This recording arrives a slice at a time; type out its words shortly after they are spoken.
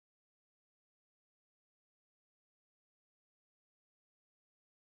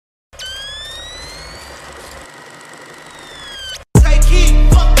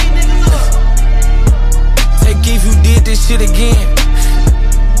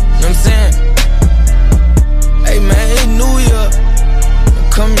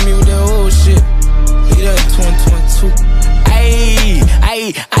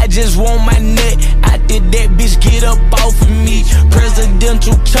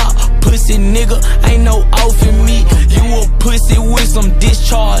presidential chop. Pussy nigga, ain't no off in me. You a pussy with some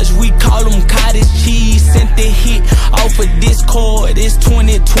discharge. We call them cottage cheese. Sent the hit off of Discord. It's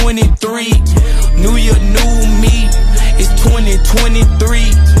 2023. New year, new me. It's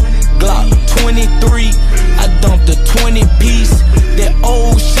 2023. Glock 23. I dumped a 20 piece. That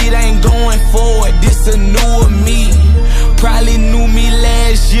old shit ain't going forward. This a newer me. Probably knew me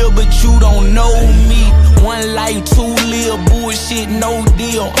last year, but you don't know me. One life, two live, bullshit, no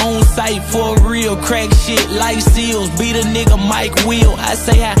deal. On site for real, crack shit like seals. Beat a nigga Mike Will. I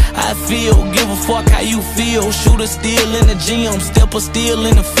say how I feel, give a fuck how you feel. Shooter still in the gym, stepper still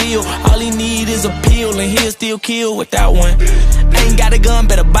in the field. All he need is a pill and he'll still kill without one. Ain't got a gun,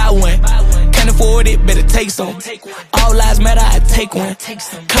 better buy one. Can't afford it, better take some. All lives matter, I take one.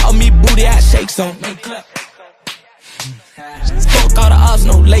 Call me booty, I shake some. Fuck all the ops,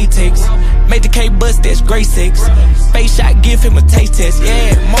 no latex. Make the K bust, that's great sex. Face shot, give him a taste test,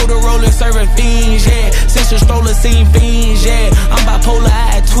 yeah. Motorola serving fiends, yeah. Since your stroller seen fiends, yeah. I'm bipolar,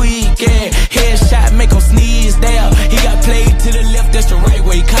 I tweak, yeah. Headshot, make him sneeze, there. He got played to the left, that's the right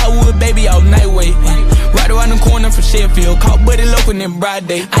way. Cottonwood, baby, all night way. Right around the corner from Sheffield. Caught buddy local in broad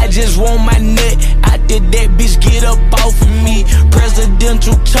day. I just want my nut. After that, bitch, get up off of me.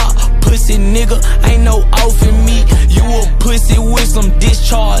 Presidential chop. Pussy nigga, ain't no off in me. You a pussy with some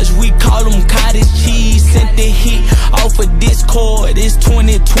discharge. We call them cottage cheese. Sent the hit off of Discord. It's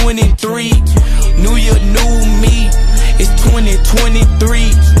 2023. New year, new me. It's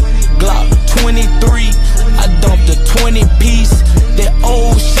 2023. Glock 23. I dumped a 20 piece. That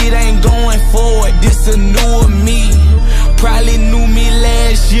old shit ain't going forward. This a newer me. Probably knew me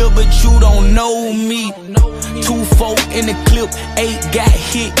last year, but you don't know me. 2-4 in the clip, 8 got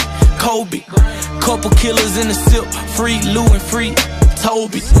hit. Kobe, couple killers in the sip. Free Lou and free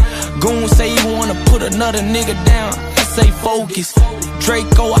Toby. Goon say you wanna put another nigga down. I say focus.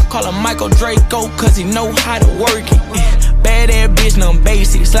 Draco, I call him Michael Draco, cause he know how to work it. Bad ass bitch, no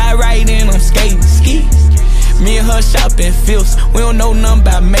basic. Slide right in, I'm skating. Ski. Me and her shopping fifths. We don't know nothing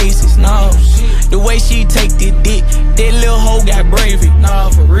about Macy's, no. The way she take the dick, that little hoe got bravery, nah,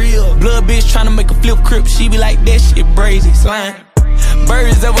 for real. Blood bitch tryna make a flip crip, she be like, that shit brazy, slime.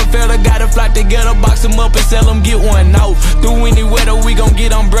 Birds ever fell, gotta fly together, box them up and sell them, get one out. Through any weather, we gon'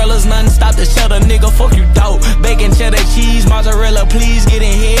 get umbrellas, nothing stop the shelter, nigga, fuck you thought. Bacon, cheddar, cheese, mozzarella, please get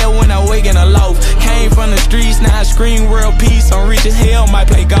in here when I wake in a loaf. Came from the streets, now I scream world peace, I'm rich as hell, might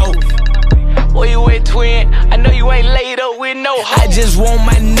play golf. Where you at, twin? I know you ain't laid up with no hoe. I just want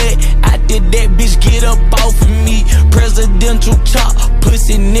my nut. After that, bitch, get up off of me. Presidential chop.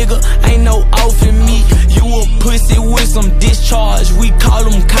 Pussy nigga, ain't no off in me. You a pussy with some discharge. We call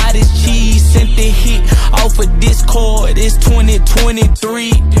them cottage cheese. Sent the hit off of Discord. It's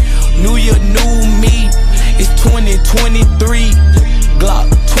 2023. New year, new me. It's 2023.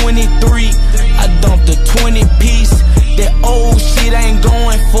 Glock 23. I dumped a 20 piece. That old shit ain't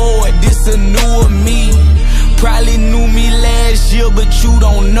going forward. This a newer me. Probably knew me last year, but you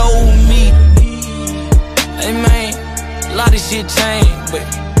don't know me. Hey man, a lot of shit changed, but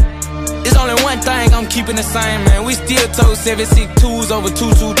it's only one thing I'm keeping the same, man. We still told 762s over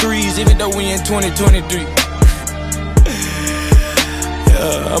 223s, even though we in 2023.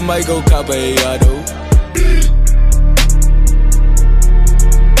 Yeah, I might go cop a AR though.